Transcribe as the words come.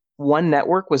one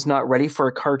network was not ready for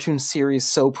a cartoon series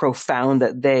so profound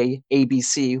that they,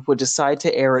 ABC, would decide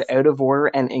to air it out of order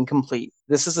and incomplete.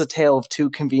 This is a tale of two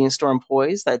convenience store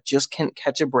employees that just can't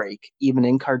catch a break, even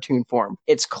in cartoon form.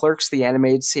 It's Clerks, the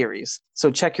animated series. So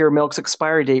check your milk's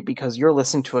expiry date because you're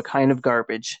listening to a kind of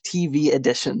garbage. TV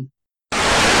edition.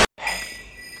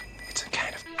 It's a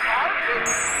kind of...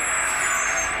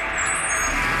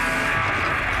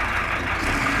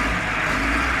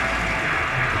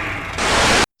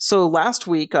 So last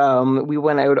week, we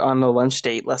went out on a lunch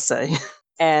date, let's say.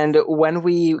 And when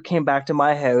we came back to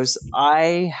my house,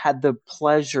 I had the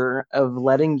pleasure of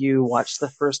letting you watch the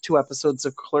first two episodes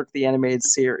of Clerk the Animated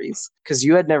Series, because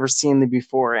you had never seen them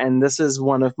before, and this is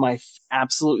one of my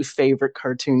absolute favorite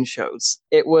cartoon shows.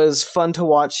 It was fun to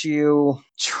watch you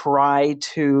try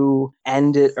to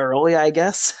end it early, I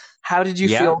guess. How did you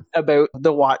feel about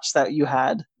the watch that you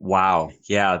had? Wow.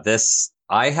 Yeah,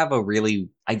 I have a really,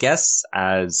 I guess,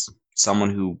 as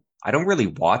someone who I don't really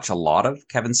watch a lot of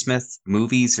Kevin Smith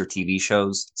movies or TV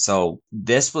shows. So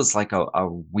this was like a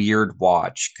weird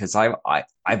watch because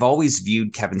I've always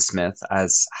viewed Kevin Smith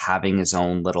as having his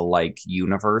own little like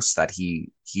universe that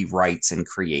he writes and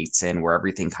creates in where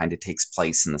everything kind of takes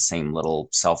place in the same little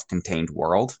self-contained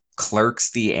world.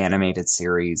 Clerks, the animated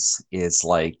series, is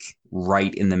like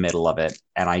right in the middle of it.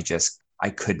 And I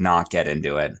could not get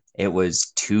into it. It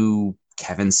was too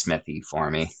Kevin Smithy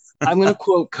for me. I'm going to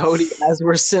quote Cody as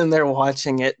we're sitting there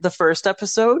watching it. The first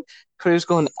episode, Cody's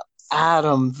going,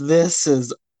 Adam, this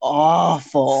is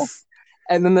awful.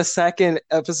 And then the second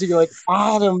episode, you're like,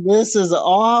 Adam, this is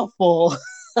awful.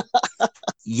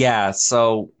 Yeah,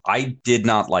 so I did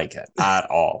not like it at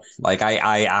all. Like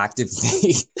I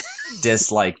actively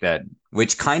disliked it,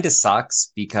 which kind of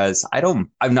sucks because I'm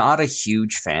not a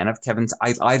huge fan of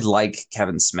I like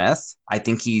Kevin Smith. I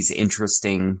think he's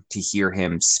interesting to hear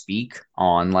him speak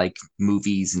on like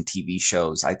movies and TV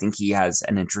shows. I think he has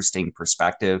an interesting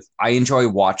perspective. I enjoy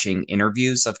watching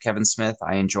interviews of Kevin Smith.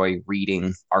 I enjoy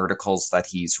reading articles that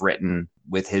he's written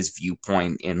with his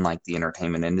viewpoint in like the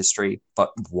entertainment industry,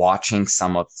 but watching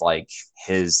some of like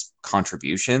his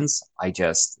contributions,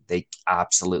 they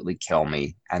absolutely kill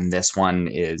me. And this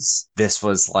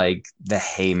was like the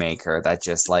haymaker that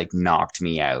just like knocked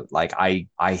me out. Like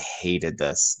I hated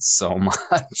this so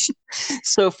much.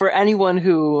 So for anyone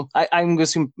who, I'm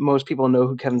guessing most people know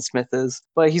who Kevin Smith is,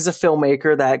 but he's a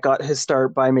filmmaker that got his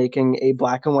start by making a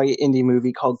black and white indie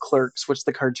movie called Clerks, which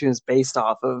the cartoon is based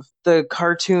off of. The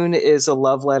cartoon is a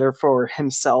love letter for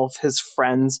himself, his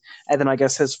friends, and then I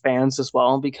guess his fans as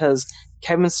well, because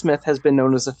Kevin Smith has been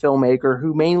known as a filmmaker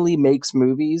who mainly makes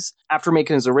movies after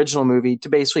making his original movie to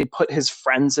basically put his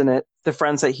friends in it, the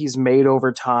friends that he's made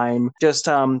over time, just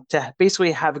to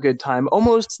basically have a good time.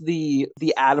 Almost the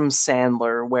Adam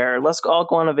Sandler, where let's all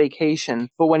go on a vacation.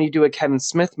 But when you do a Kevin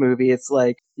Smith movie, it's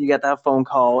like you get that phone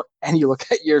call and you look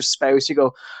at your spouse, you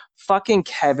go, fucking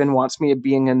Kevin wants me to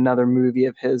be in another movie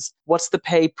of his. What's the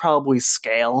pay? Probably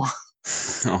scale.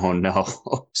 Oh no.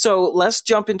 So let's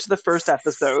jump into the first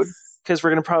episode, because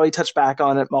we're going to probably touch back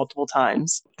on it multiple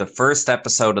times. The first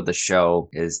episode of the show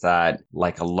is that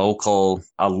like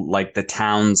like the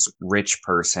town's rich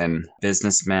person,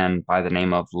 businessman by the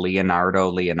name of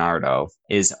Leonardo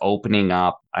is opening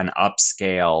up an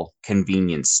upscale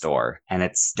convenience store, and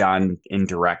it's done in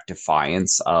direct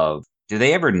defiance of... Do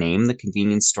they ever name the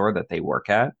convenience store that they work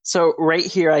at? So right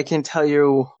here, I can tell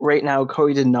you right now,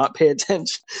 Cody did not pay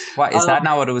attention. What, is that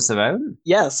not what it was about?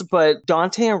 Yes, but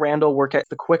Dante and Randall work at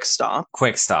the Quick Stop.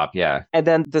 Quick Stop, yeah. And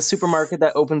then the supermarket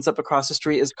that opens up across the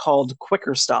street is called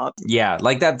Quicker Stop. Yeah,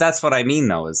 like that's what I mean,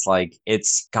 though, is like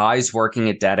it's guys working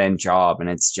a dead-end job, and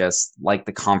it's just like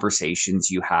the conversations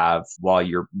you have while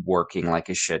you're working like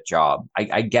a shit job.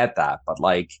 I get that, but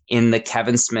like in the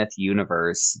Kevin Smith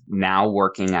universe, now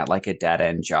working at like a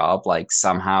dead-end job, like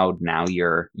somehow now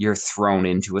you're thrown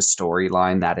into a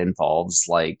storyline that involves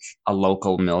like a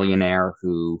local millionaire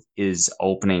who is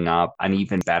opening up an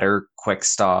even better Quick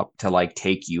Stop to like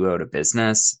take you out of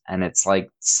business. And it's like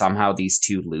somehow these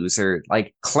two losers,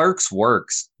 like Clerks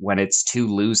works when it's two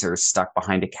losers stuck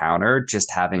behind a counter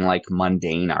just having like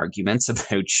mundane arguments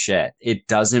about shit. It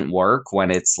doesn't work when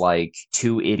it's like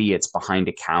two idiots behind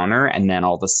a counter and then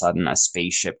all of a sudden a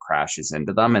spaceship crashes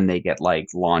into them and they get like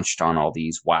launched on all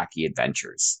these wacky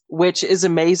adventures. Which is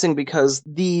amazing because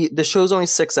the show's only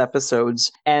 6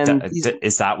 episodes, and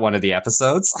is that one of the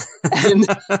episodes? And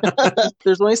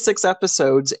there's only 6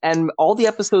 episodes, and all the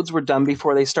episodes were done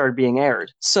before they started being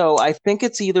aired. So I think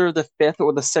it's either the fifth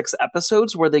or the sixth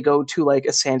episodes where they go to like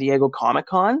a San Diego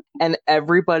Comic-Con, and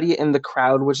everybody in the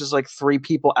crowd, which is like three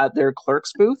people at their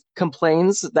Clerks booth,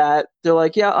 complains that they're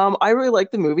like, yeah, I really like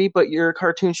the movie, but your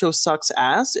cartoon show sucks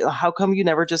ass. How come you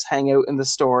never just hang out in the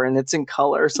store and it's in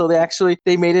color? So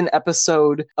they made an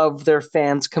episode of their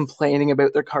fans complaining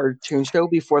about their cartoon show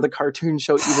before the cartoon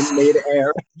show even made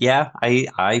air. Yeah,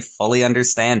 I fully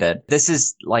understand it. This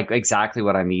is like exactly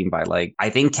what I mean by like I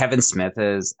think Kevin Smith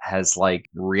has like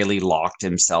really locked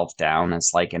himself down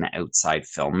as like an outside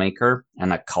filmmaker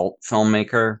and a cult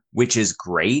filmmaker, which is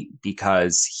great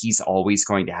because he's always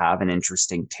going to have an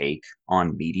interesting take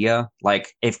on media.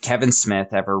 Like if Kevin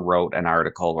Smith ever wrote an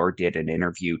article or did an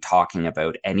interview talking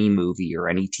about any movie or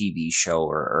any TV show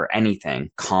or anything,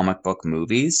 comic book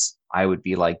movies, I would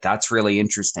be like, that's really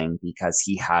interesting because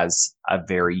he has a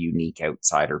very unique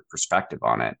outsider perspective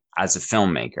on it as a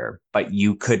filmmaker. But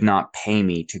you could not pay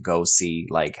me to go see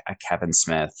like a Kevin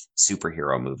Smith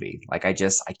superhero movie. Like I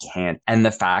can't. And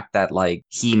the fact that like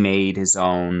he made his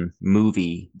own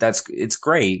movie, it's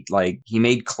great. Like he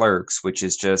made Clerks, which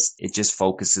is it just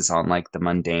focuses on like the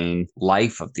mundane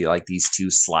life of these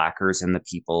two slackers and the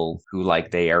people who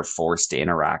like they are forced to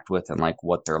interact with and like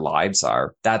what their lives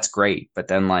are. That's great. But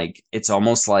then like, it's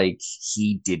almost like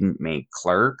he didn't make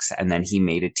Clerks and then he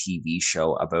made a TV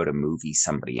show about a movie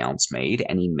somebody else made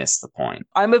and he missed the point.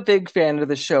 I'm a big fan of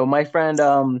the show. My friend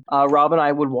Rob and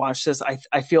I would watch this,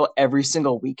 I feel, every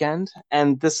single weekend.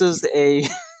 And this is a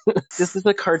this is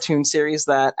a cartoon series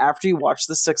that after you watch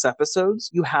the 6 episodes,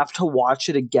 you have to watch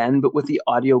it again, but with the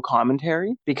audio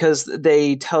commentary, because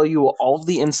they tell you all of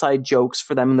the inside jokes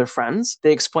for them and their friends.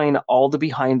 They explain all the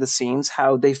behind the scenes,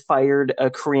 how they fired a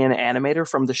Korean animator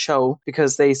from the show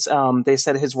because they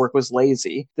said his work was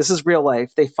lazy. This is real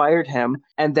life. They fired him,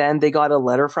 and then they got a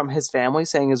letter from his family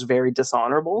saying it's very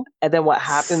dishonorable. And then what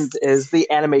happened is the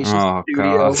animation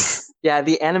studio... God. Yeah,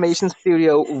 the animation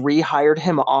studio rehired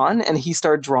him on, and he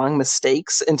started drawing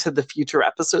mistakes into the future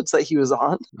episodes that he was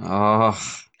on. Oh,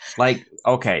 like,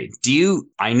 okay,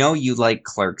 I know you like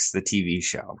Clerks, the TV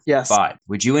show. Yes. But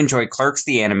would you enjoy Clerks,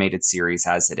 the animated series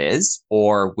as it is?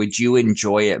 Or would you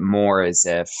enjoy it more as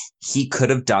if he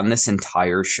could have done this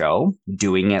entire show,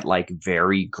 doing it like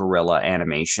very guerrilla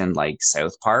animation, like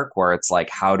South Park, where it's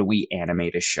like, how do we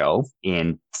animate a show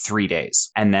in 3 days?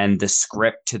 And then the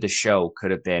script to the show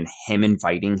could have been him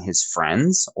inviting his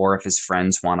friends, or if his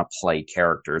friends want to play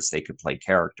characters, they could play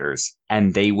characters.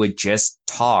 And they would just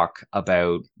talk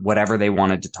about whatever they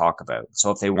wanted to talk about. So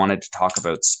if they wanted to talk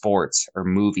about sports or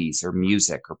movies or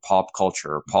music or pop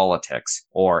culture or politics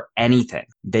or anything,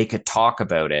 they could talk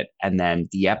about it. And then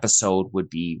the episode would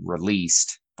be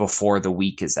released before the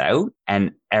week is out.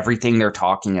 And everything they're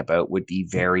talking about would be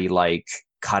very like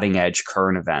cutting edge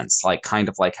current events, like kind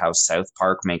of like how South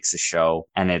Park makes a show.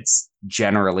 And it's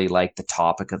generally like the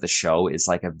topic of the show is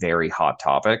like a very hot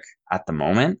topic at the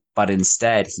moment. But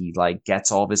instead, he like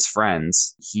gets all of his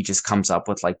friends. He just comes up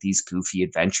with like these goofy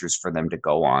adventures for them to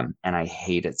go on. And I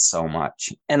hate it so much.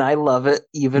 And I love it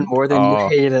even more than you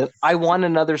hate it. I want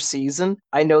another season.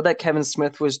 I know that Kevin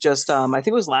Smith was just, I think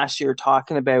it was last year,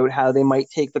 talking about how they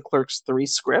might take the Clerks 3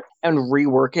 script and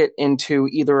rework it into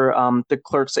either the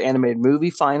Clerks animated movie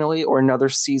finally or another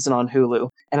season on Hulu.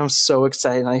 And I'm so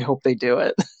excited. I hope they do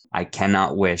it. I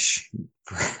cannot wish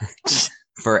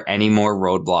for any more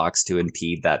roadblocks to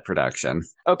impede that production.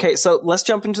 Okay, so let's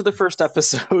jump into the first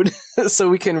episode so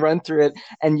we can run through it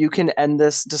and you can end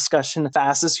this discussion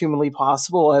fast as humanly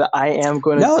possible. And I am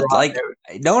going to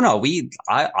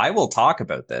I will talk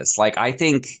about this. Like I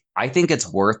think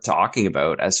it's worth talking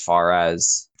about as far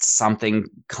as something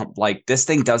like this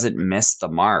thing doesn't miss the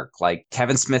mark. Like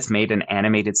Kevin Smith made an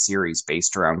animated series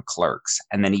based around Clerks,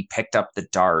 and then he picked up the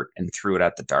dart and threw it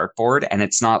at the dartboard. And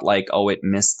it's not like, oh, it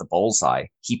missed the bullseye.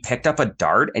 He picked up a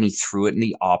dart and he threw it in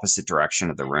the opposite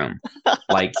direction of the room.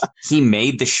 Like he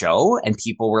made the show and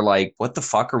people were like, what the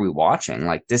fuck are we watching?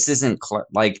 Like this isn't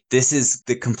like this is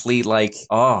the complete like,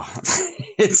 oh,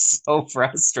 it's so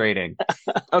frustrating.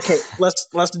 Okay, let's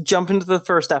jump into the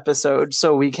first episode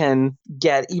so we can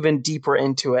get even deeper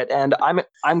into it. And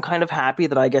I'm kind of happy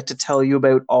that I get to tell you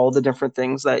about all the different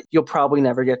things that you'll probably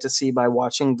never get to see by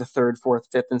watching the 3rd, 4th,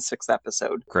 5th, and 6th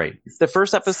episode. Great. The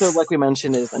first episode, like we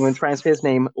mentioned, is, I'm going to try and say his name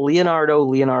name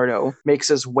Leonardo makes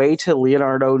his way to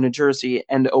Leonardo, New Jersey,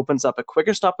 and opens up a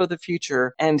Quicker Stop of the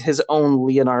Future and his own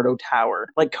Leonardo Tower.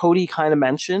 Like Cody kind of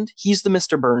mentioned, he's the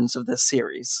Mr. Burns of this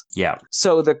series. Yeah.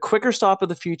 So the Quicker Stop of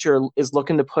the Future is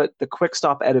looking to put the Quick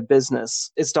Stop out of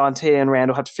business. It's Dante and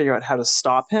Randall have to figure out how to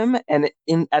stop him, and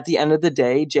at the end of the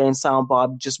day, Jay and Silent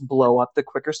Bob just blow up the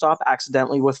Quicker Stop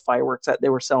accidentally with fireworks that they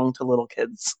were selling to little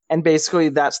kids. And basically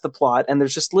that's the plot, and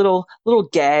there's just little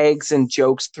gags and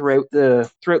jokes throughout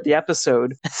the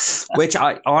episode. Which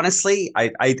I honestly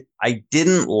I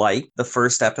didn't like the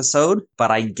first episode,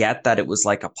 but I get that it was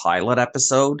like a pilot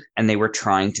episode and they were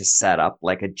trying to set up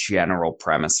like a general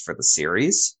premise for the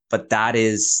series. But that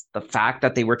is the fact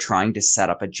that they were trying to set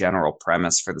up a general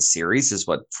premise for the series is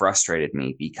what frustrated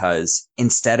me, because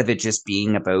instead of it just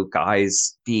being about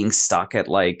guys being stuck at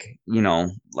like, you know,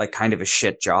 like kind of a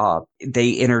shit job,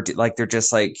 they're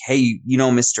just like, hey, you know,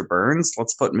 Mr. Burns,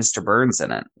 let's put Mr. Burns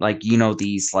in it. Like, you know,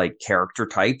 these like character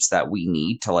types that we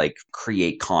need to like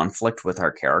create conflict with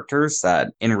our characters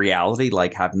that in reality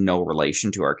like have no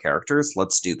relation to our characters.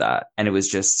 Let's do that. And it was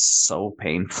just so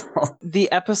painful. The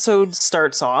episode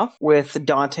starts off with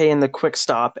Dante in the Quick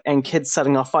Stop and kids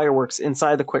setting off fireworks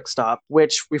inside the Quick Stop,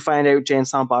 which we find out Jay and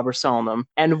Silent Bob are selling them.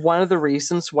 And one of the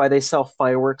reasons why they sell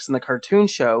fireworks in the cartoon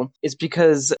show is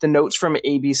because the notes from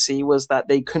ABC was that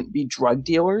they couldn't be drug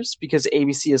dealers because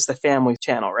ABC is the family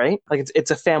channel, right? Like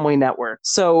it's a family network.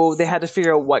 So they had to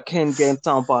figure out what can Jay and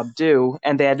Silent Bob do,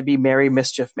 and they had to be merry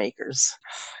mischief makers.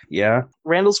 Yeah.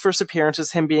 Randall's first appearance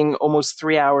is him being almost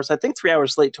 3 hours, I think 3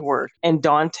 hours late to work. And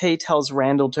Dante tells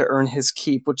Randall to earn his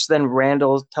keep, which then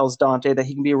Randall tells Dante that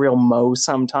he can be a real mo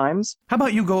sometimes. How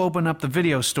about you go open up the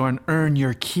video store and earn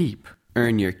your keep?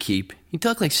 Earn your keep. You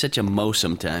talk like such a mo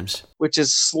sometimes. Which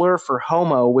is slur for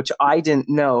homo, which I didn't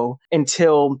know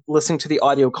until listening to the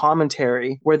audio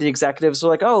commentary where the executives were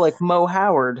like, oh, like Mo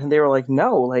Howard. And they were like,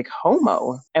 no, like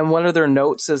homo. And one of their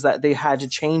notes is that they had to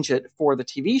change it for the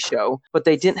TV show, but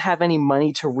they didn't have any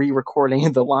money to re-record any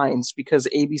of the lines because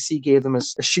ABC gave them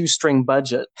a shoestring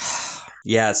budget.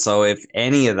 Yeah, so if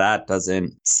any of that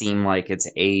doesn't seem like it's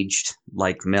aged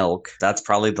like milk, that's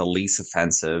probably the least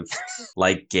offensive,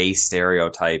 like, gay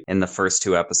stereotype in the first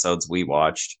 2 episodes we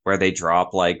watched, where they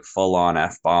drop, like, full-on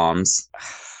F-bombs.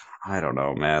 I don't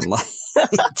know, man. Like,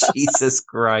 Jesus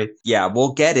Christ. Yeah,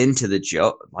 we'll get into the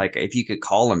joke, like, if you could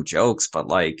call them jokes, but,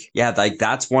 like, yeah, like,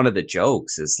 that's one of the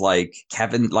jokes is, like,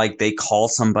 Kevin, like, they call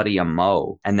somebody a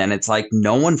mo, and then it's like,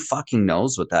 no one fucking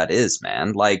knows what that is,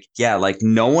 man. Like, yeah, like,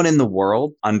 no one in the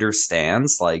world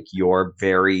understands, like, your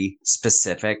very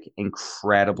specific,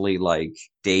 incredibly, like,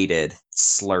 dated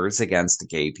slurs against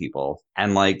gay people.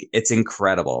 And like, it's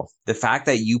incredible. The fact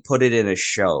that you put it in a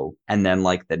show and then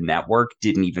like the network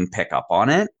didn't even pick up on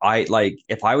it. I like,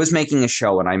 if I was making a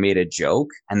show and I made a joke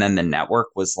and then the network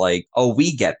was like, oh,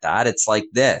 we get that, it's like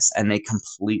this, and they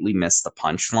completely missed the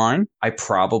punchline, I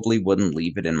probably wouldn't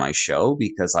leave it in my show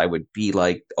because I would be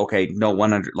like, okay, no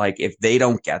one like, if they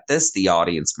don't get this, the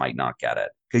audience might not get it.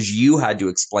 Because you had to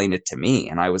explain it to me.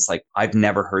 And I was like, I've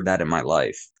never heard that in my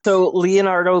life. So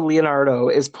Leonardo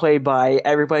is played by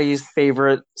everybody's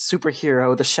favorite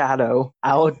superhero, the Shadow,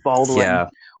 Alec Baldwin. Yeah.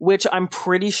 Which I'm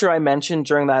pretty sure I mentioned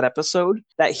during that episode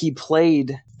that he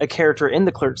played a character in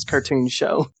the Clerks cartoon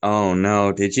show. Oh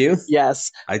no, did you?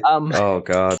 Yes. Oh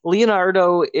god.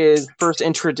 Leonardo is first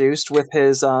introduced with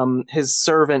his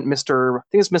servant,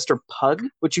 Mr. Pug,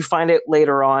 which you find out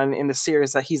later on in the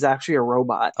series that he's actually a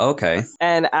robot. Okay.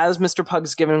 And as Mr.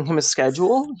 Pug's giving him a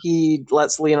schedule, he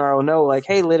lets Leonardo know, like,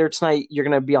 hey, later tonight you're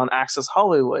gonna be on Access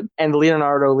Hollywood. And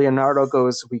Leonardo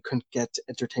goes, we couldn't get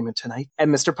entertainment tonight.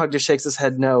 And Mr. Pug just shakes his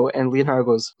head no. And Leonardo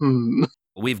goes,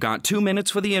 We've got 2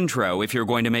 minutes for the intro if you're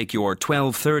going to make your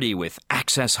 12:30 with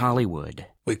Access Hollywood.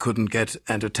 We couldn't get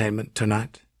entertainment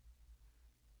tonight?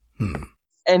 And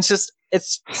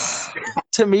it's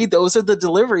to me, those are the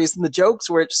deliveries and the jokes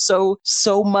where it's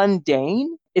so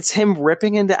mundane. It's him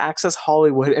ripping into Access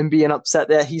Hollywood and being upset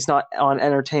that he's not on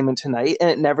Entertainment Tonight, and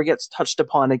it never gets touched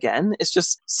upon again. It's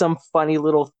just some funny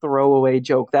little throwaway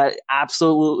joke that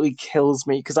absolutely kills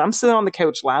me, because I'm sitting on the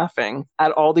couch laughing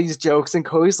at all these jokes, and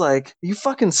Cody's like, you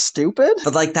fucking stupid?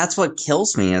 But like, that's what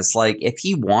kills me is like, if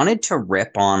he wanted to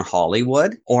rip on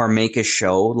Hollywood or make a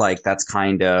show like that's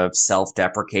kind of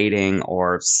self-deprecating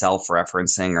or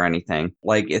self-referencing or anything,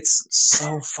 like, it's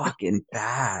so fucking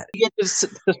bad. You get to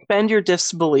suspend your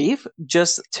disbelief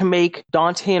just to make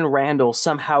Dante and Randall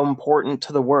somehow important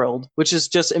to the world, which is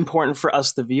just important for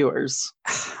us, the viewers.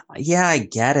 Yeah, I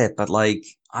get it, but like,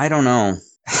 I don't know.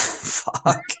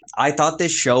 Fuck. I thought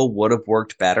this show would have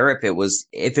worked better if it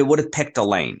would have picked a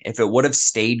lane, if it would have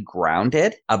stayed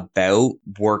grounded about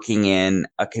working in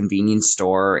a convenience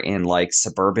store in like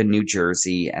suburban New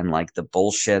Jersey and like the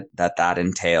bullshit that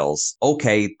entails.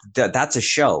 Okay, that's a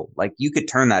show. Like you could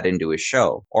turn that into a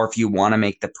show. Or if you want to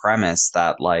make the premise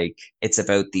that like it's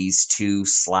about these two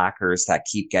slackers that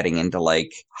keep getting into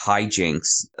like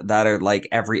hijinks that are like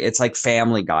it's like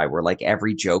Family Guy where like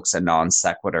every joke's a non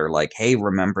sequitur, like, hey,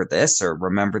 remember this or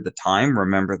remember the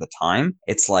time.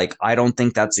 It's like, I don't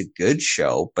think that's a good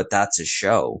show, but that's a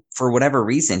show. For whatever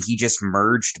reason, he just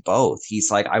merged both. He's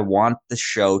like, I want the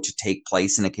show to take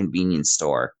place in a convenience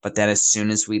store, but then as soon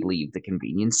as we leave the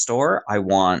convenience store, I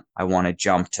want to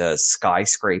jump to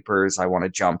skyscrapers. I want to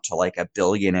jump to like a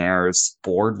billionaire's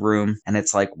boardroom. And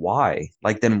it's like, why?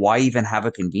 Like, then why even have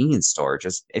a convenience store?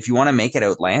 Just, if you want to make it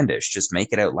outlandish, just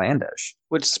make it outlandish.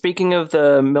 Which, speaking of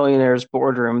the millionaire's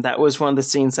boardroom, that was one of the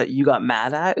scenes that you got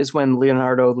mad at, is when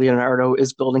Leonardo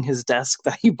is building his desk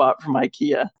that he bought from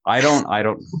IKEA. I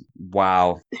don't,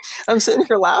 wow. I'm sitting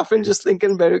here laughing just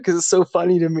thinking about it because it's so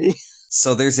funny to me.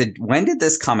 So when did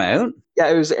this come out? Yeah,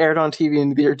 it was aired on TV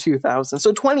in the year 2000.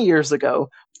 So 20 years ago.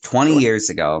 20 years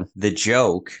ago. The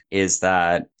joke is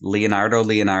that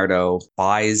Leonardo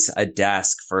buys a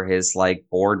desk for his like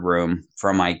boardroom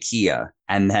from IKEA.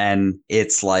 And then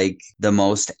it's like the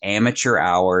most amateur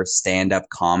hour stand-up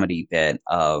comedy bit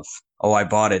of, oh, I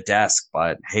bought a desk,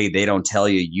 but hey, they don't tell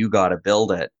you, you got to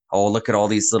build it. Oh, look at all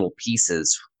these little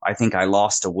pieces. I think I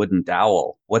lost a wooden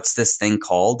dowel. What's this thing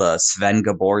called? A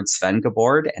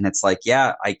Svengabord. And it's like,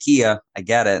 yeah, IKEA, I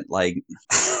get it. Like...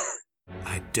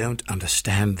 I don't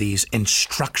understand these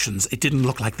instructions. It didn't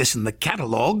look like this in the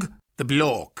catalogue. The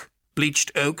block.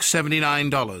 Bleached oak,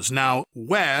 $79. Now,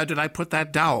 where did I put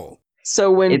that dowel?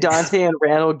 So when Dante and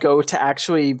Randall go to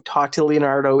actually talk to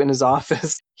Leonardo in his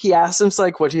office, he asks him,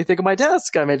 like, what do you think of my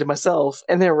desk? I made it myself.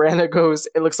 And then Randall goes,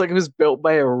 it looks like it was built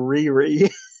by a Riri.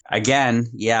 Again,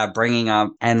 yeah, bringing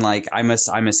up, and like, I'm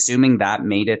assuming that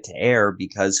made it to air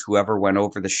because whoever went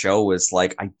over the show was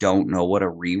like, I don't know what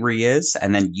a Riri is.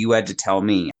 And then you had to tell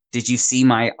me, did you see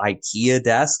my IKEA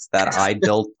desk that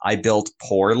I built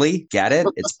poorly? Get it?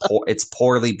 It's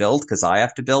poorly built because I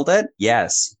have to build it?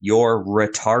 Yes, you're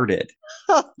retarded.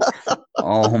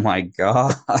 Oh my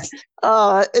god.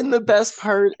 And the best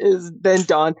part is then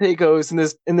Dante goes in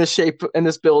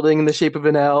this building in the shape of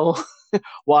an L.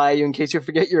 Why? In case you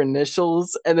forget your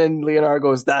initials. And then Leonardo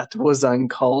goes, that was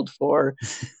uncalled for.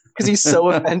 Because he's so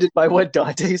offended by what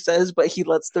Dante says, but he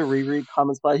lets the Riri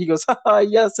comments fly. He goes, haha,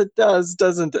 yes, it does,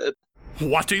 doesn't it?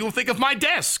 What do you think of my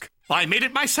desk? I made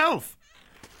it myself.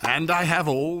 And I have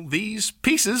all these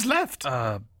pieces left.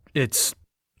 It's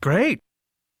great.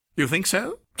 You think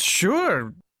so?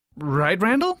 Sure. Right,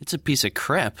 Randall? It's a piece of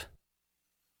crap.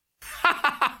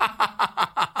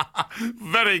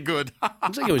 Very good.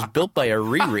 Looks like it was built by a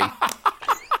Riri.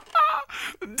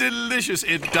 Delicious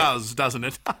it does, doesn't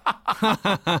it?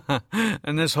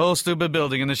 And this whole stupid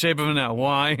building in the shape of an L.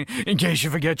 Why? In case you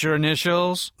forget your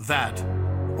initials? That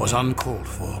was uncalled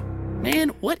for. Man,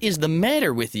 what is the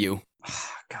matter with you?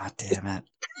 God damn it.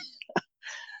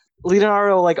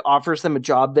 Leonardo offers them a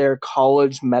job there,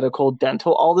 college, medical,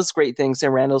 dental, all this great things.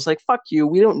 And Randall's like, fuck you,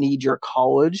 we don't need your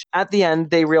college. At the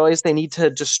end, they realize they need to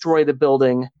destroy the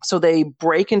building. So they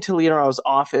break into Leonardo's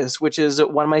office, which is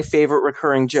one of my favorite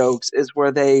recurring jokes, is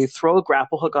where they throw a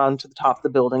grapple hook onto the top of the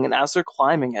building. And as they're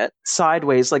climbing it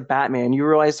sideways like Batman, you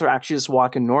realize they're actually just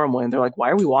walking normally. And they're like,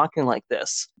 why are we walking like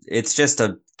this? It's just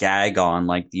a gag on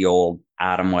the old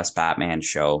Adam West Batman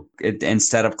show.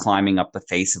 Instead of climbing up the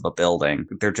face of a building,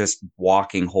 they're just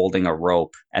walking holding a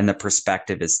rope, and the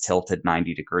perspective is tilted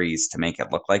 90 degrees to make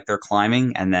it look like they're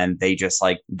climbing, and then they just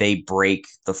they break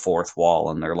the fourth wall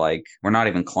and they're like, we're not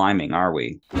even climbing, are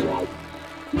we?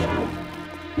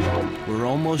 We're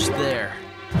almost there.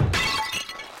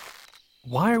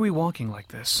 Why are we walking like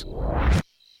this?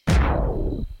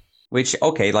 Which,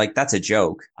 okay, that's a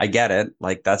joke. I get it.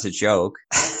 That's a joke.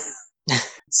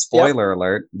 Spoiler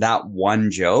alert, that one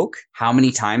joke. How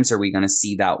many times are we going to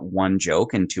see that one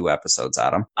joke in 2 episodes,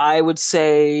 Adam? I would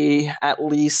say at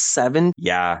least 7.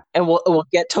 Yeah. And we'll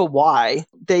get to why.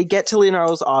 They get to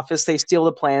Leonardo's office. They steal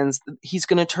the plans. He's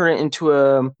going to turn it into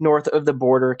a north of the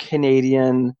border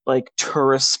Canadian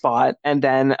tourist spot, and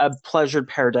then a pleasured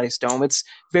paradise dome. It's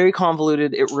very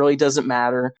convoluted. It really doesn't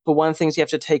matter. But one of the things you have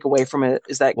to take away from it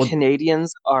is that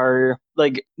Canadians are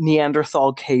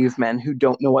Neanderthal cavemen who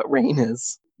don't know what rain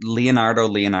is.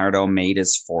 Leonardo made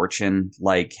his fortune.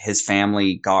 Like his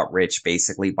family got rich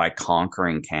basically by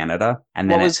conquering Canada. And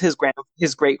then What was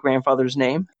his great grandfather's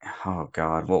name? oh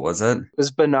God, what was it? It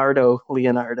was Bernardo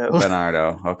Leonardo.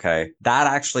 Bernardo. Okay. That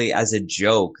actually, as a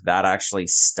joke, that actually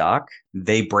stuck.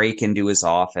 They break into his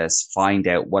office, find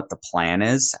out what the plan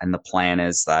is. And the plan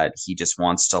is that he just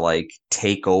wants to like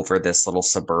take over this little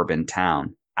suburban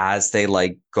town. As they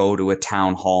like go to a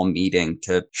town hall meeting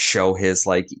to show his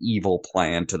like evil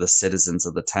plan to the citizens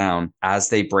of the town, as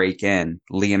they break in,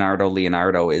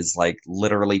 Leonardo is like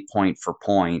literally point for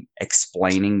point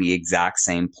explaining the exact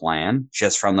same plan,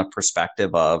 just from the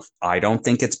perspective of, I don't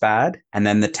think it's bad. And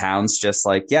then the town's just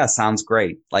like, yeah, sounds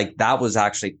great. Like that was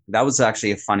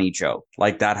actually a funny joke.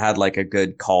 Like that had like a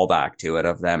good callback to it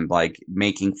of them like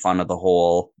making fun of the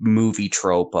whole movie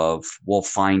trope of, we'll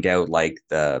find out like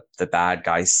the bad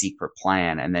guy's secret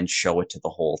plan and then show it to the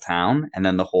whole town. And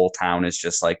then the whole town is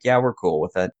just like, yeah, we're cool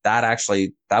with it. That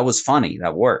was funny.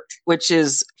 That worked. Which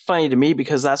is funny to me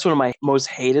because that's one of my most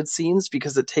hated scenes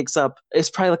because it's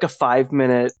probably like a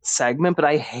 5-minute segment, but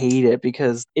I hate it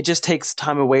because it just takes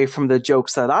time away from the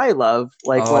jokes that I love.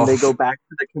 Like when they go back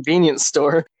to the convenience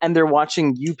store and they're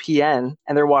watching UPN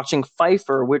and they're watching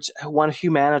Pfeiffer, which won a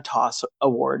Humanitas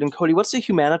Award. And Cody, what's the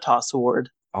Humanitas Award?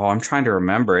 Oh, I'm trying to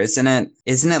remember. Wasn't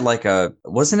it like a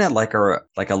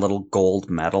little gold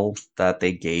medal that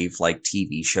they gave like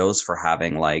TV shows for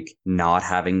having like not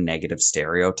having negative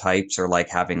stereotypes or like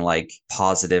having like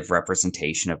positive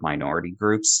representation of minority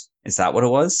groups? Is that what it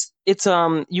was? It's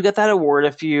you get that award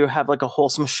if you have like a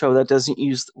wholesome show that doesn't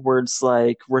use words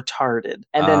like retarded.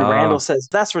 And then Randall says,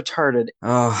 that's retarded.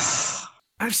 Oh.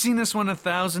 I've seen this one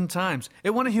 1,000 times.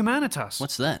 It won a Humanitas.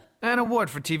 What's that? An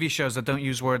award for TV shows that don't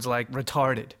use words like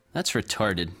retarded. That's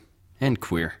retarded. And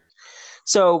queer.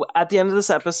 So at the end of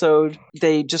this episode,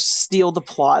 they just steal the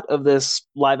plot of this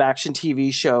live action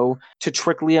TV show to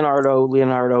trick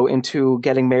Leonardo into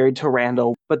getting married to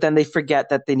Randall. But then they forget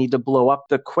that they need to blow up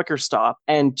the Quicker Stop.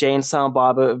 And Jay and Silent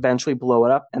Bob eventually blow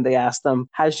it up. And they ask them,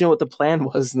 how did you know what the plan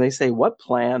was? And they say, what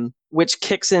plan? Which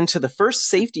kicks into the first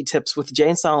safety tips with Jay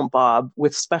and Silent Bob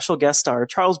with special guest star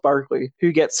Charles Barkley,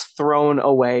 who gets thrown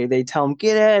away. They tell him,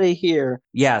 get out of here.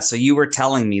 Yeah, so you were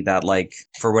telling me that, like,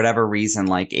 for whatever reason,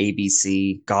 like,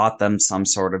 ABC got them some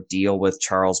sort of deal with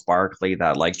Charles Barkley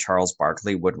that, like, Charles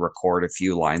Barkley would record a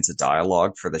few lines of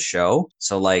dialogue for the show.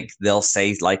 So, like, they'll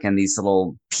say, like, in these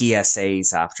little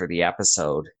PSAs after the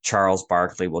episode, Charles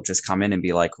Barkley will just come in and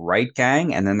be like, right,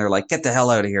 gang? And then they're like, get the hell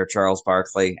out of here, Charles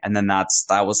Barkley. And then that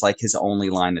was, like, his only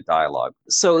line of dialogue.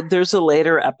 So there's a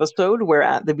later episode where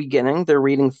at the beginning they're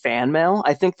reading fan mail.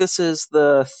 I think this is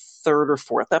the third or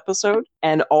fourth episode,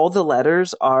 and all the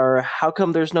letters are, how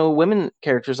come there's no women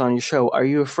characters on your show? Are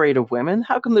you afraid of women?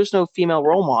 How come there's no female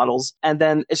role models? And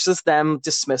then it's just them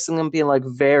dismissing them, being like,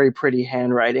 very pretty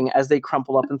handwriting, as they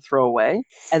crumple up and throw away.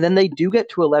 And then they do get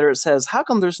to a letter that says, how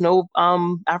come there's no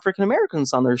African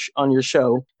Americans on your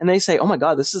show? And they say, oh my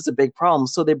god, this is a big problem.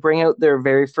 So they bring out their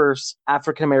very first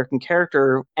African American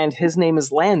character, and his name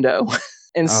is Lando.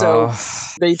 And so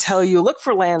they tell you, look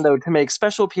for Lando to make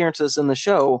special appearances in the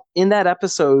show. In that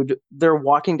episode, they're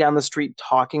walking down the street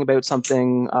talking about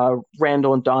something,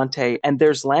 Randall and Dante, and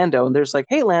there's Lando, and there's like,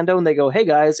 hey, Lando, and they go, hey,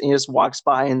 guys, and he just walks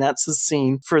by, and that's the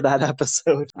scene for that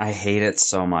episode. I hate it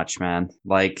so much, man.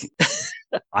 Like...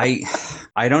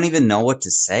 I don't even know what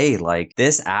to say. Like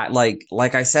this,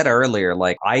 like I said earlier,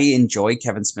 like I enjoy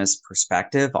Kevin Smith's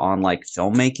perspective on like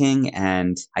filmmaking,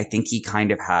 and I think he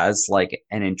kind of has like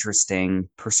an interesting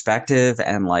perspective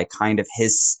and like kind of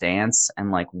his stance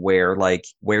and like where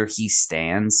he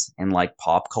stands in like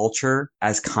pop culture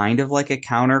as kind of like a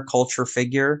counterculture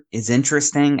figure is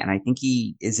interesting, and I think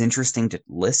he is interesting to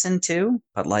listen to.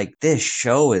 But like this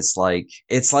show is like,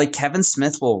 it's like Kevin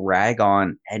Smith will rag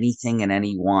on anything and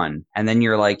anyone, and then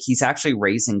you're like, he's actually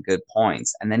raising good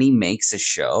points, and then he makes a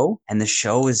show and the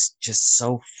show is just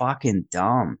so fucking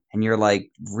dumb, and you're like,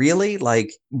 really?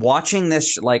 Like watching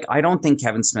this, like I don't think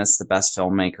Kevin Smith's the best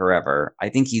filmmaker ever. I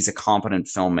think he's a competent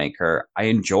filmmaker. I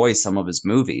enjoy some of his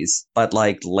movies, but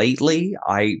like lately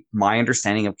my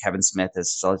understanding of Kevin Smith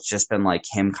is, so it's just been like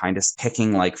him kind of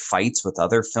picking like fights with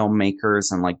other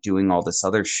filmmakers and like doing all this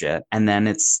other shit, and then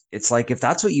it's like, if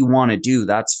that's what you want to do,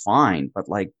 that's fine, but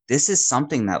like this is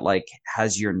something that like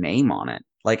has your name on it.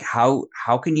 Like how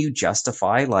can you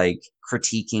justify like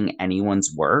critiquing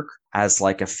anyone's work as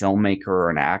like a filmmaker or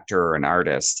an actor or an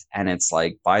artist? And it's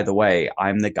like, by the way,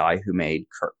 I'm the guy who made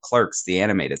Clerks, the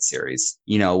animated series,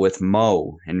 you know, with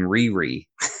Mo and Riri.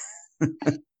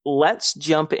 let's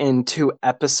jump into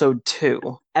episode 2.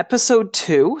 Episode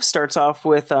 2 starts off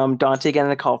with Dante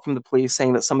getting a call from the police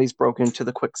saying that somebody's broken into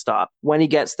the Quick Stop. When he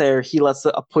gets there, he lets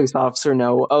a police officer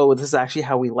know, oh, this is actually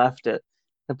how we left it.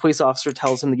 The police officer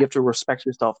tells him that you have to respect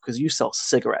yourself because you sell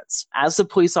cigarettes. As the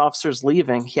police officer's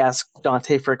leaving, he asks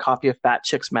Dante for a copy of Fat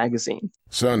Chicks magazine.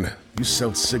 Son, you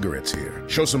sell cigarettes here.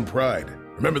 Show some pride.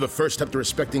 Remember, the first step to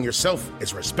respecting yourself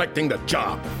is respecting the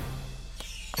job.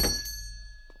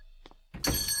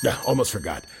 Yeah, almost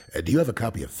forgot. Do you have a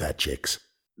copy of Fat Chicks?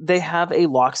 They have a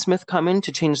locksmith come in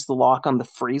to change the lock on the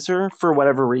freezer for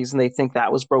whatever reason they think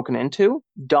that was broken into.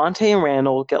 Dante and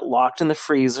Randall get locked in the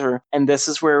freezer, and this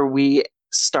is where we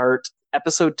start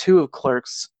episode 2 of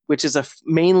Clerks, which is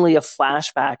mainly a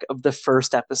flashback of the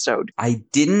first episode. I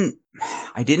didn't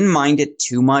mind it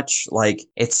too much. Like,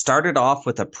 it started off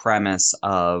with a premise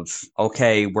of,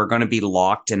 okay, we're going to be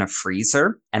locked in a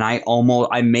freezer. And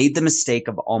I made the mistake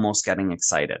of almost getting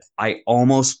excited. I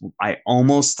almost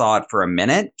thought for a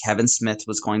minute Kevin Smith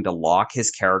was going to lock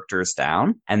his characters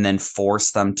down and then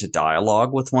force them to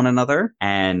dialogue with one another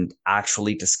and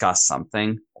actually discuss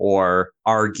something or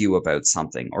argue about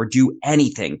something or do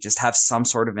anything, just have some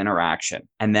sort of interaction.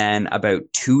 And then about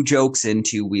 2 jokes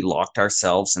into we locked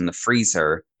ourselves in the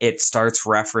freezer, it starts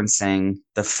referencing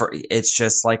it's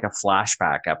just like a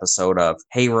flashback episode of,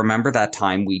 hey, remember that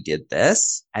time we did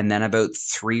this? And then about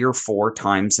 3 or 4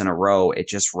 times in a row, it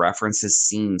just references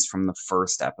scenes from the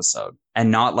first episode.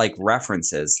 And not like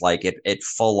references, like it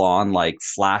full on like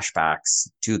flashbacks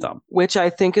to them. Which I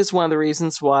think is one of the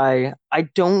reasons why I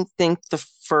don't think the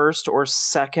first or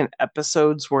second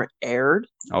episodes were aired.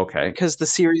 Okay. Because the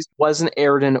series wasn't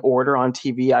aired in order on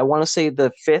TV. I want to say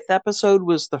the 5th episode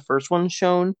was the first one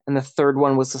shown, and the 3rd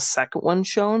one was the second one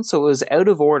shown. So it was out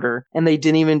of order, and they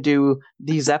didn't even do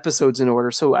these episodes in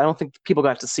order. So I don't think people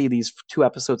got to see these 2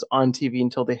 episodes on TV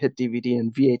until they hit DVD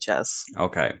and VHS.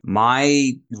 Okay.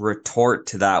 My retort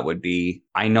to that would be,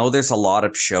 I know there's a lot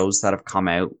of shows that have come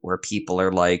out where people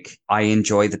are like, I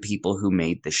enjoy the people who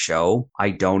made the show. I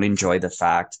don't enjoy the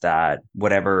fact that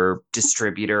whatever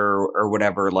distributor or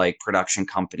whatever like production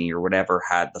company or whatever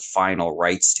had the final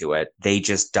rights to it, they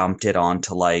just dumped it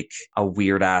onto like a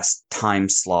weird ass time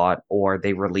slot, or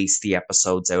they released the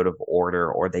episodes out of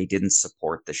order, or they didn't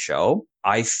support the show.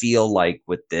 I feel like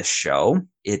with this show,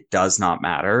 it does not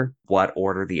matter what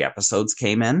order the episodes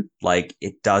came in. Like,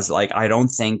 it does, like, I don't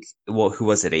think, well, who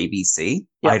was it? ABC?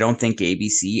 Yeah. I don't think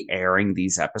ABC airing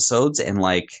these episodes in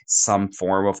like some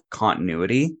form of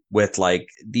continuity with like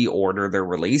the order they're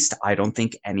released, I don't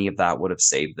think any of that would have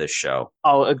saved this show.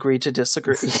 I'll agree to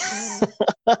disagree.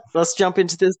 Let's jump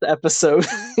into this episode.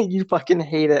 You fucking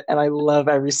hate it, and I love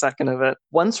every second of it.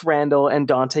 Once Randall and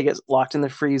Dante get locked in the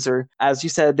freezer, as you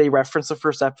said, they reference the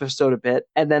first episode a bit,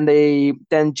 and then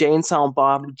Jay and Silent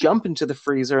Bob jump into the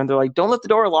freezer, and they're like, don't let the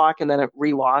door lock, and then it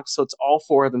relocks, so it's all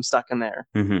 4 of them stuck in there.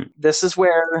 Mm-hmm. This is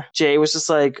where Jay was just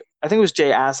like, I think it was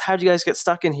Jay asked, how'd you guys get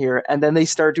stuck in here? And then they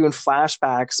start doing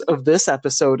flashbacks of this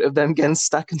episode of them getting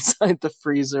stuck inside the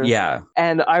freezer. Yeah.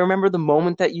 And I remember the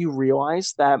moment that you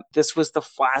realized that this was the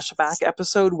flashback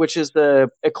episode, which is a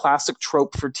classic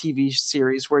trope for TV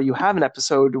series where you have an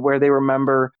episode where they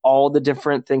remember all the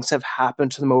different things have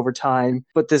happened to them over time.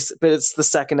 But it's the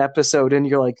second episode and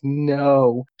you're like,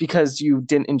 no, because you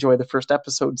didn't enjoy the first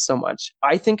episode so much.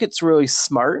 I think it's really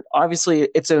smart. Obviously,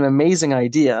 it's an amazing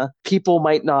idea. People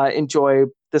might not enjoy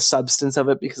the substance of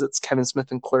it because it's Kevin Smith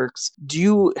and Clerks.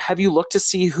 Have you looked to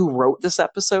see who wrote this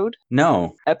episode?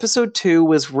 No. Episode 2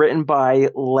 was written by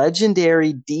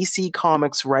legendary DC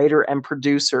Comics writer and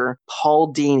producer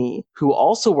Paul Dini, who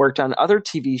also worked on other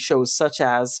TV shows such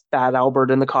as Bad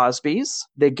Albert and the Cosbys,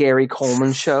 The Gary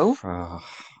Coleman Show,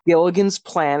 Gilligan's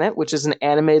Planet, which is an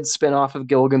animated spin-off of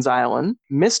Gilligan's Island,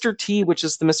 Mr. T, which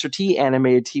is the Mr. T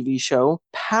animated TV show,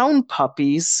 Pound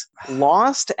Puppies,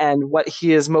 Lost, and what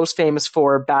he is most famous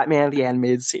for, Batman the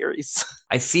Animated Series.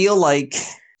 I feel like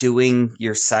doing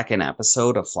your second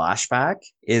episode of flashback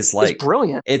is like, it's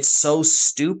brilliant. It's so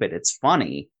stupid. It's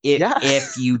funny.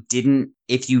 If you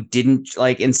didn't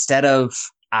like, instead of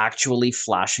actually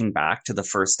flashing back to the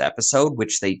first episode,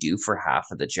 which they do for half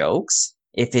of the jokes,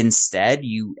 if instead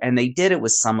and they did it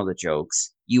with some of the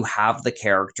jokes, you have the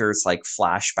characters like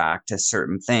flash back to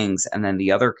certain things and then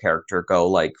the other character go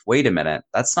like, wait a minute,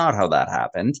 that's not how that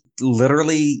happened.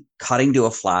 Literally cutting to a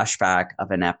flashback of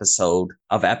episode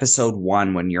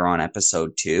 1 when you're on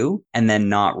episode 2 and then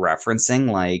not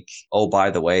referencing like, oh,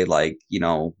 by the way, like, you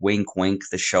know, wink, wink,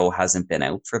 the show hasn't been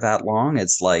out for that long.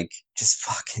 It's like, just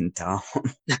fucking dumb.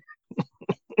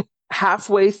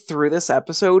 halfway through this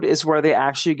episode is where they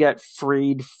actually get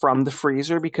freed from the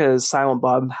freezer because Silent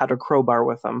Bob had a crowbar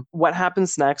with him. What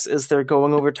happens next is they're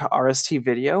going over to RST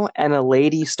Video, and a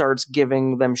lady starts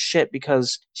giving them shit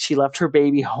because she left her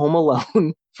baby home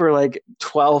alone for like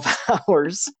 12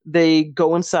 hours. They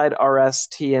go inside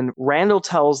RST, and Randall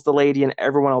tells the lady and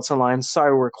everyone else in line,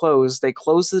 sorry, we're closed. They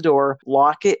close the door,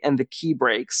 lock it, and the key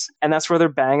breaks. And that's where they're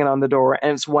banging on the door.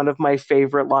 And it's one of my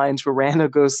favorite lines where Randall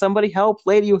goes, somebody help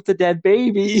lady with the dead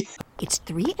baby. It's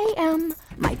 3 a.m.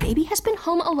 My baby has been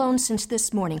home alone since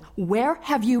this morning. Where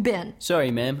have you been? Sorry,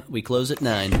 ma'am. We close at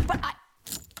 9. But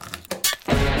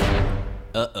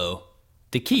Uh-oh.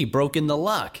 The key broke in the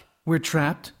lock. We're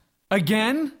trapped?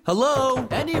 Again? Hello?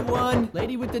 Anyone?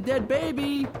 Lady with the dead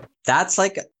baby. That's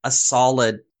like a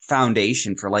solid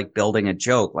foundation for like building a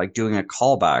joke, like doing a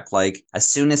callback. Like as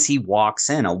soon as he walks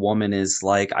in, a woman is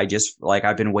like,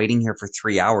 I've been waiting here for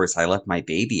 3 hours. I left my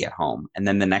baby at home. And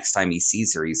then the next time he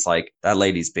sees her, he's like, that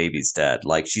lady's baby's dead.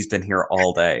 Like she's been here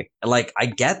all day. Like I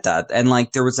get that. And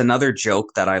like there was another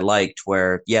joke that I liked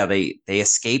where, yeah, they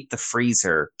escape the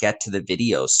freezer, get to the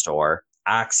video store,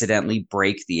 accidentally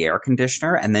break the air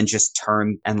conditioner, and then just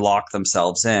turn and lock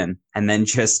themselves in, and then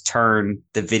just turn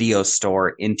the video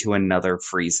store into another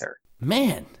freezer.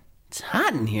 Man, it's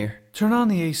hot in here. Turn on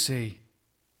the AC.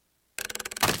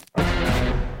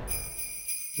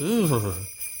 Ooh,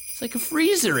 it's like a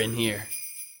freezer in here.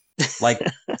 Like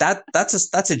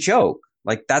that's a joke.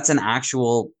 Like that's an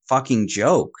actual fucking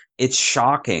joke. It's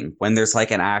shocking when there's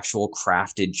like an actual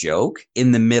crafted joke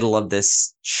in the middle of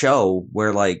this show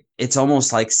where like it's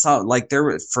almost like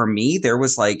for me there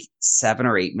was like 7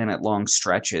 or 8 minute long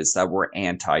stretches that were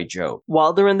anti-joke.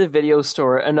 While they're in the video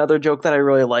store, another joke that I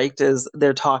really liked is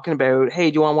they're talking about, hey,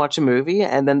 do you want to watch a movie?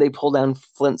 And then they pull down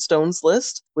Flintstones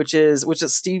list, which is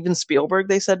Steven Spielberg,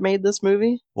 they said, made this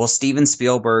movie. Well, Steven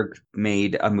Spielberg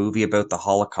made a movie about the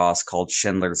Holocaust called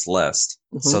Schindler's List.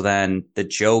 Mm-hmm. So then the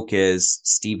joke is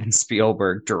Steven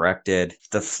Spielberg directed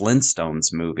the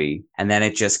Flintstones movie, and then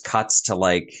it just cuts to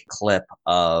like clip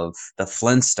of the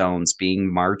Flintstones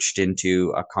being marched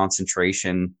into a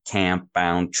concentration camp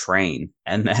bound train,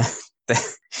 and then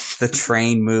the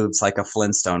train moves like a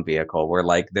Flintstone vehicle where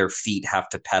like their feet have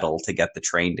to pedal to get the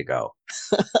train to go.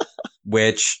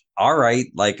 Which, all right,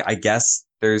 like I guess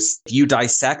if you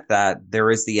dissect that,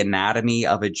 there is the anatomy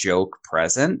of a joke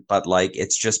present, but like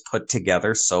it's just put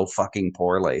together so fucking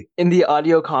poorly. In the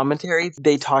audio commentary,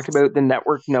 they talked about the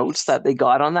network notes that they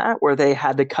got on that, where they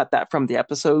had to cut that from the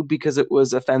episode because it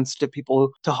was offensive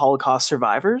to Holocaust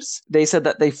survivors. They said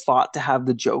that they fought to have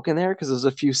the joke in there because it was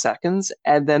a few seconds.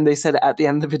 And then they said at the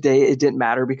end of the day, it didn't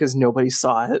matter because nobody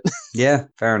saw it. Yeah,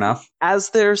 fair enough. As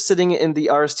they're sitting in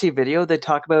the RST video, they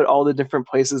talk about all the different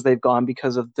places they've gone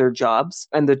because of their jobs.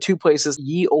 And the 2 places,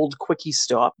 Ye Old Quickie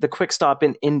Stop, the Quick Stop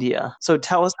in India. So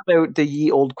tell us about the Ye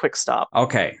Old Quick Stop.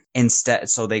 Okay.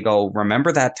 So they go,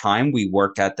 remember that time we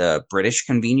worked at the British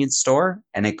convenience store?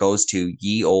 And it goes to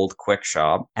Ye Old Quick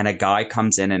Shop. And a guy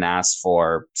comes in and asks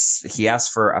for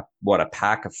a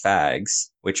pack of fags,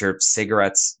 which are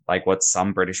cigarettes, like what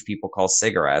some British people call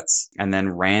cigarettes. And then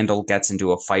Randall gets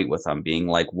into a fight with him, being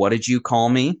like, what did you call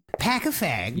me? Pack of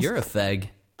fags? You're a fag.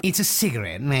 It's a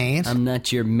cigarette, mate. I'm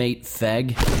not your mate,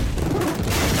 fag.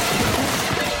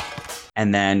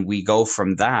 And then we go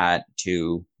from that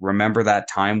to remember that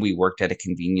time we worked at a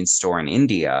convenience store in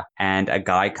India, and a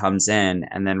guy comes in,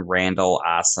 and then Randall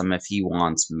asks him if he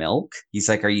wants milk. He's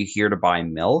like, are you here to buy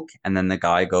milk? And then the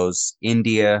guy goes,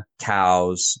 India,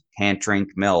 cows, can't drink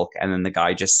milk. And then the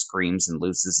guy just screams and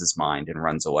loses his mind and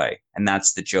runs away. And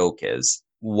that's the joke is,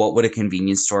 what would a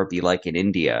convenience store be like in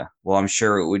India? Well, I'm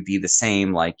sure it would be the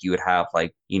same. Like you would have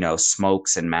like,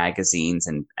 smokes and magazines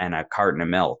and a carton of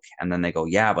milk. And then they go,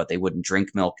 yeah, but they wouldn't drink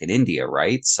milk in India,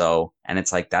 right? So, and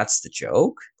it's like, that's the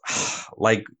joke.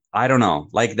 Like, I don't know,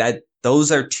 like that.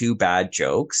 Those are 2 bad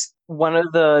jokes. One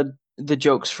of the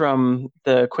jokes from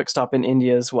the Quick Stop in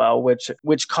India as well,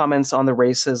 which comments on the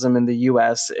racism in the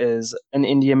US, is an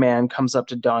Indian man comes up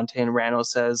to Dante and Randall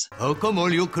says, how come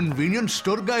all your convenience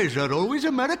store guys are always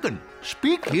American?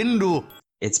 Speak Hindu.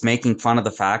 It's making fun of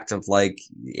the fact of like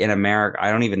in America,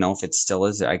 I don't even know if it still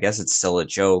is. I guess it's still a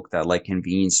joke that like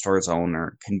convenience store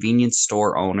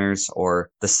owners or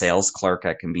the sales clerk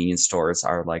at convenience stores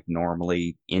are like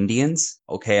normally Indians.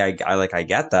 Okay, I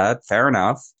get that. Fair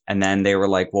enough. And then they were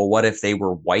like, well, what if they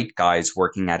were white guys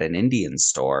working at an Indian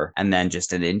store? And then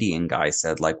just an Indian guy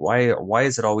said, like, why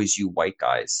is it always you white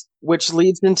guys? Which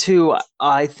leads into,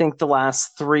 I think, the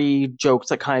last three jokes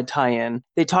that kind of tie in.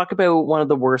 They talk about one of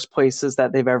the worst places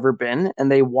that they've ever been,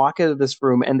 and they walk out of this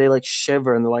room and they like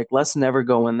shiver and they're like, let's never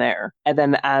go in there. And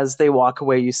then as they walk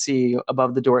away, you see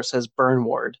above the door it says burn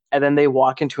ward. And then they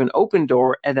walk into an open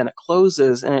door and then it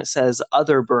closes and it says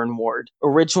other burn ward.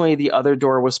 Originally, the other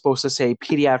door was supposed to say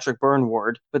pediatric burn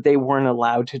ward, but they weren't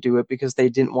allowed to do it because they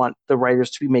didn't want the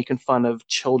writers to be making fun of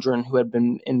children who had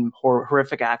been in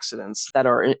horrific accidents that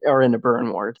are in a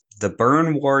burn ward. The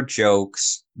burn ward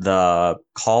jokes, the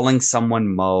calling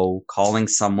someone Mo, calling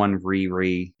someone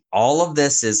Riri, all of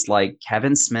this is like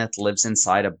Kevin Smith lives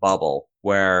inside a bubble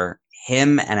where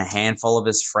him and a handful of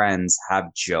his friends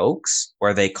have jokes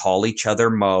where they call each other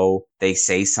Mo, they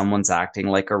say someone's acting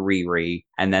like a Riri,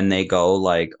 and then they go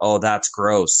like, oh, that's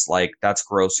gross. Like, that's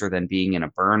grosser than being in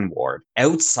a burn ward.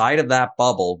 Outside of that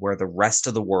bubble where the rest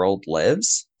of the world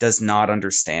lives does not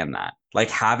understand that. Like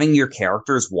having your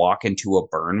characters walk into a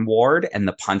burn ward and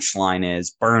the punchline is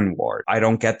burn ward. I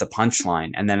don't get the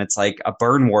punchline. And then it's like a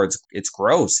burn ward's, it's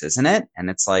gross, isn't it? And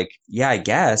it's like, yeah, I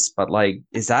guess, but like,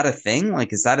 is that a thing?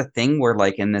 Like, is that a thing where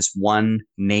like in this one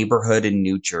neighborhood in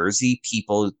New Jersey,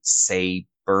 people say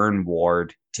burn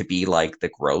ward to be like the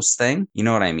gross thing? You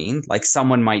know what I mean? Like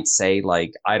someone might say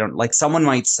like, someone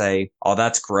might say, oh,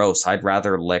 that's gross. I'd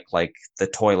rather lick like the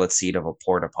toilet seat of a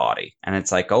porta potty. And it's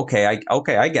like, okay,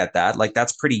 I get that. Like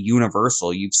that's pretty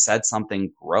universal. You've said something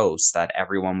gross that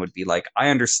everyone would be like, I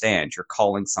understand you're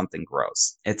calling something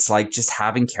gross. It's like just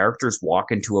having characters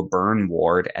walk into a burn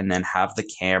ward and then have the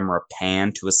camera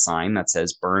pan to a sign that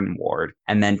says burn ward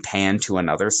and then pan to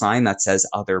another sign that says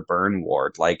other burn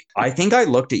ward. Like I think I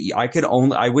looked at you.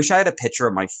 I wish I had a picture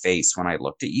of my face when I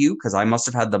looked at you because I must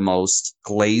have had the most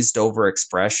glazed over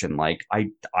expression. Like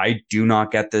I do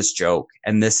not get this joke.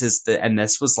 And this was the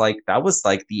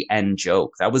end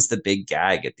joke. That was the big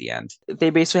gag at the end. They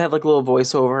basically had like a little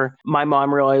voiceover. My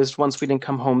mom realized once we didn't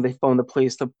come home, they phoned the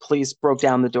police. The police broke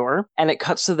down the door and it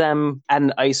cuts to them at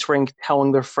an ice rink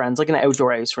telling their friends, like an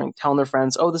outdoor ice rink, telling their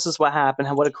friends, oh, this is what happened.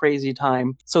 What a crazy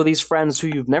time. So these friends who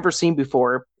you've never seen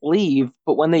before leave,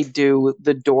 but when they do,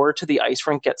 the door to the ice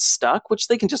rink gets stuck, which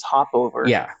they can just hop over.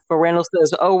 Yeah. But Randall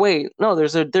says, oh wait, no,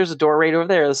 there's a door right over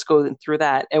there. Let's go through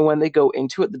that. And when they go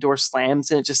into it, the door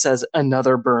slams and it just says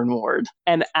another burn ward.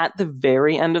 And at the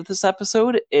very end of this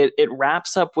episode, it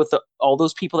wraps up with all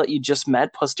those people that you just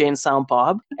met, plus Jay and Silent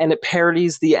Bob, and it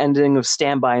parodies the ending of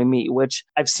Stand By Me, which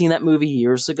I've seen that movie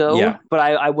years ago, but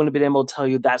I wouldn't have been able to tell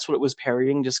you that's what it was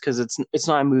parodying just because it's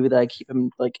not a movie that I keep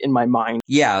in my mind.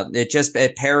 Yeah,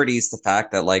 it parodies the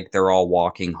fact that like they're all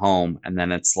walking home and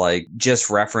then it's like just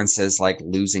references like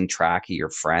losing track of your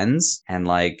friends and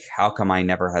like how come I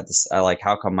never had this,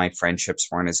 how come my friendships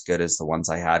weren't as good as the ones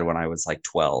I had when I was like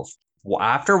 12. Well,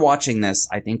 after watching this,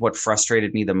 I think what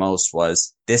frustrated me the most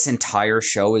was this entire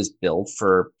show is built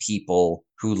for people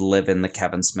who live in the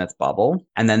Kevin Smith bubble.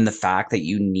 And then the fact that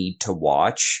you need to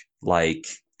watch like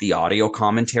the audio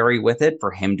commentary with it for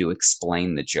him to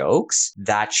explain the jokes,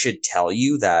 that should tell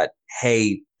you that,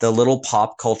 hey, the little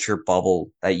pop culture bubble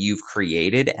that you've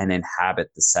created and inhabit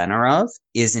the center of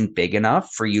isn't big enough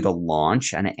for you to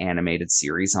launch an animated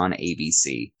series on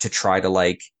ABC to try to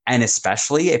like, and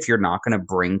especially if you're not going to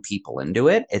bring people into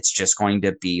it, it's just going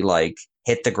to be like,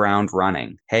 hit the ground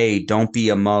running. Hey, don't be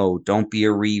a Mo, don't be a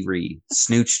Riri,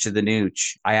 snooch to the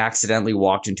nooch. I accidentally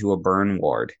walked into a burn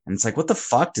ward. And it's like, what the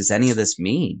fuck does any of this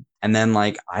mean? And then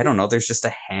like, I don't know, there's just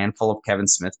a handful of Kevin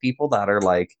Smith people that are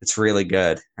like, it's really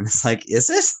good. And it's like, is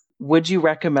it? Would you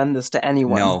recommend this to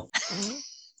anyone? No.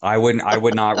 I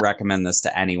would not recommend this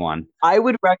to anyone. I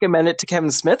would recommend it to Kevin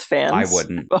Smith fans. I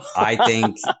wouldn't. I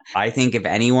think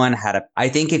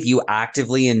if you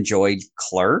actively enjoyed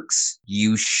Clerks,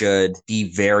 you should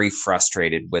be very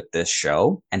frustrated with this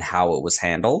show and how it was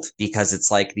handled because it's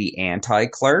like the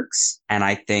anti-Clerks. And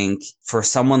I think for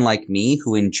someone like me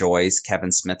who enjoys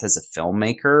Kevin Smith as a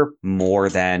filmmaker more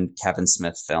than Kevin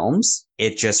Smith films,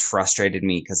 it just frustrated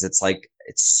me because it's like,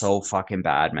 it's so fucking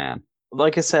bad, man.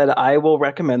 Like I said, I will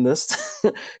recommend this.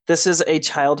 This is a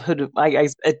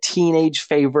a teenage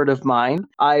favorite of mine.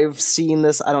 I've seen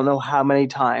this I don't know how many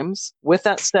times. With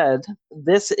that said,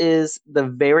 this is the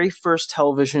very first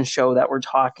television show that we're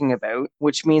talking about,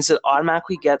 which means it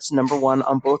automatically gets number one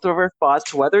on both of our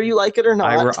spots, whether you like it or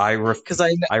not. I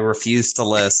refuse to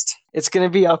list. It's going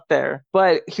to be up there.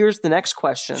 But here's the next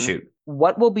question. Shoot.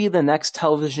 what will be the next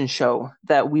television show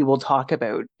that we will talk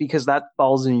about? Because that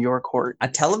falls in your court. A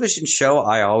television show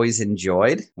I always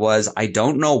enjoyed was, I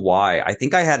don't know why. I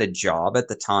think I had a job at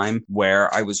the time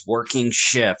where I was working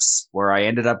shifts where I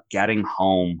ended up getting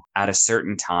home at a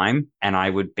certain time, and I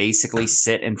would basically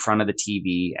sit in front of the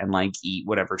TV and like eat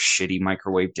whatever shitty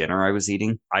microwave dinner I was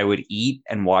eating. I would eat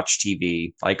and watch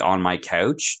TV like on my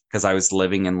couch because I was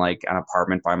living in like an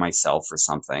apartment by myself or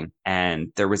something.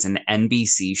 And there was an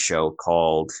NBC show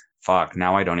called, fuck,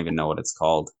 now I don't even know what it's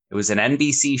called. It was an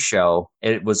NBC show.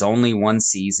 It was only one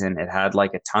season. It had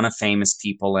like a ton of famous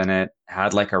people in it. It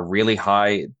had like a really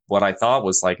high, what I thought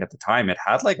was like at the time, it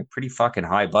had like a pretty fucking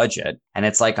high budget. And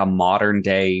it's like a modern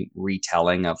day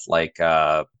retelling of like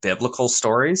biblical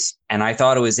stories. And I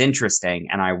thought it was interesting.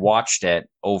 And I watched it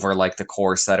over like the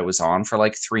course that it was on for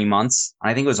like 3 months.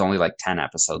 I think it was only like 10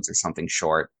 episodes or something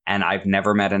short. And I've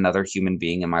never met another human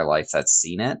being in my life that's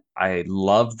seen it. I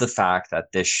love the fact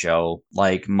that this show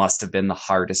like must have been the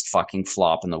hardest fucking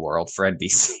flop in the world for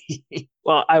NBC.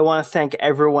 Well, I want to thank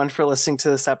everyone for listening to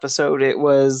this episode. It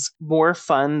was more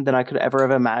fun than I could ever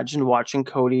have imagined, watching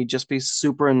Cody just be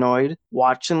super annoyed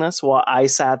watching this while I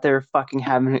sat there fucking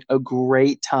having a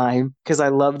great time because I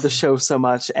loved the show so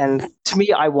much. And to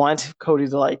me, I want Cody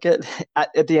to like it.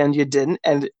 At the end, you didn't,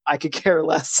 and I could care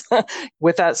less.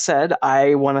 With that said,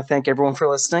 I want to thank everyone for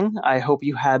listening. I hope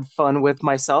you had fun with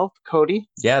myself, Cody.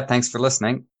 Yeah, thanks for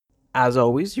listening. As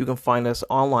always, you can find us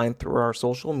online through our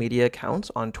social media accounts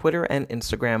on Twitter and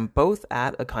Instagram, both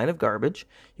at A Kind of Garbage.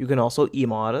 You can also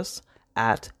email us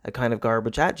at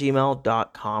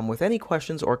akindofgarbage@gmail.com with any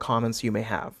questions or comments you may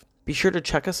have. Be sure to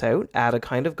check us out at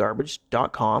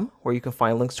akindofgarbage.com, where you can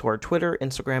find links to our Twitter,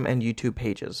 Instagram, and YouTube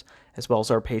pages, as well as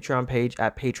our Patreon page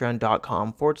at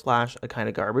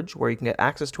patreon.com/akindofgarbage, where you can get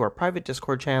access to our private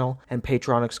Discord channel and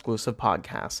Patreon exclusive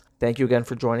podcasts. Thank you again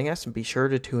for joining us, and be sure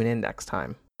to tune in next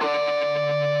time.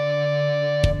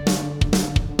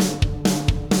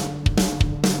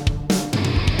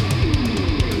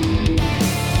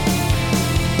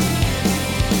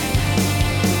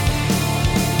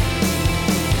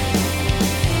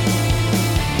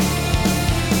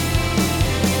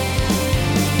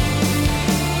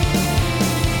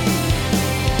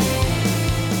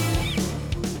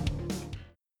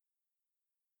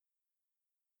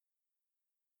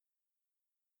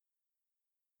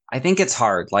 I think it's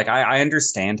hard. Like, I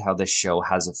understand how this show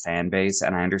has a fan base,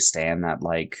 and I understand that,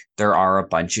 like, there are a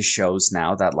bunch of shows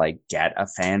now that, like, get a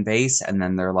fan base, and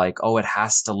then they're like, oh, it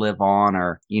has to live on,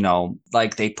 or, you know,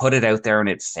 like, they put it out there and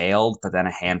it failed, but then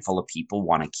a handful of people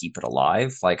want to keep it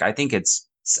alive. Like, I think it's,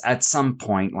 at some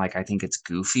point, like, I think it's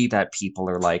goofy that people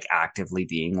are, like, actively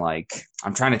being like,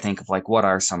 I'm trying to think of, like, what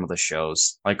are some of the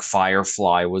shows? Like,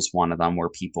 Firefly was one of them where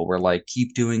people were like,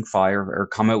 keep doing Fire, or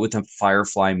come out with a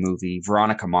Firefly movie.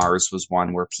 Veronica Mars was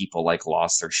one where people, like,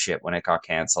 lost their shit when it got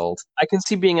canceled. I can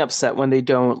see being upset when they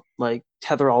don't, like,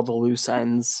 tether all the loose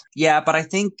ends. Yeah, but I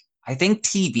think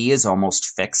TV has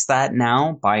almost fixed that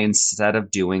now by, instead of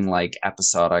doing, like,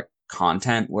 episodic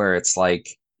content where it's like,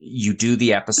 you do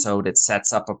the episode, it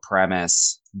sets up a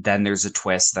premise, then there's a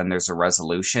twist, then there's a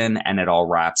resolution, and it all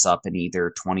wraps up in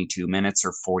either 22 minutes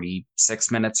or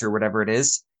 46 minutes or whatever it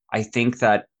is. I think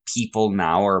that people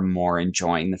now are more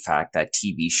enjoying the fact that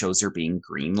TV shows are being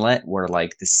greenlit, where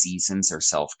like the seasons are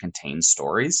self-contained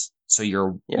stories. So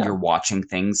you're watching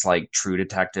things like True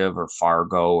Detective or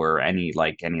Fargo or any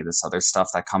of this other stuff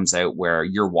that comes out where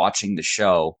you're watching the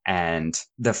show and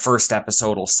the first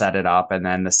episode will set it up, and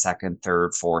then the second,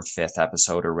 third, fourth, fifth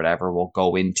episode or whatever will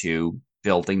go into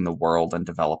building the world and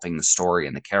developing the story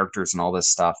and the characters and all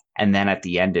this stuff. And then at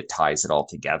the end, it ties it all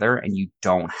together, and you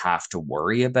don't have to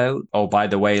worry about, oh, by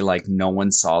the way, like, no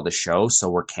one saw the show, so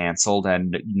we're canceled,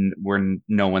 and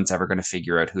no one's ever going to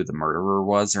figure out who the murderer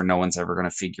was, or no one's ever going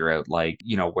to figure out, like,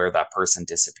 you know, where that person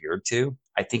disappeared to.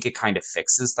 I think it kind of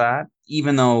fixes that,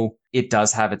 even though it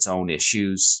does have its own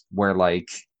issues where, like,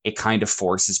 it kind of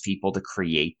forces people to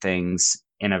create things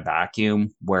in a vacuum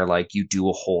where, like, you do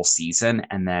a whole season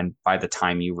and then by the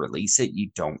time you release it, you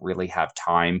don't really have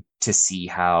time to see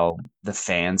how the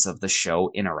fans of the show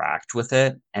interact with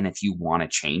it, and if you want to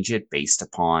change it based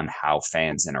upon how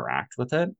fans interact with it.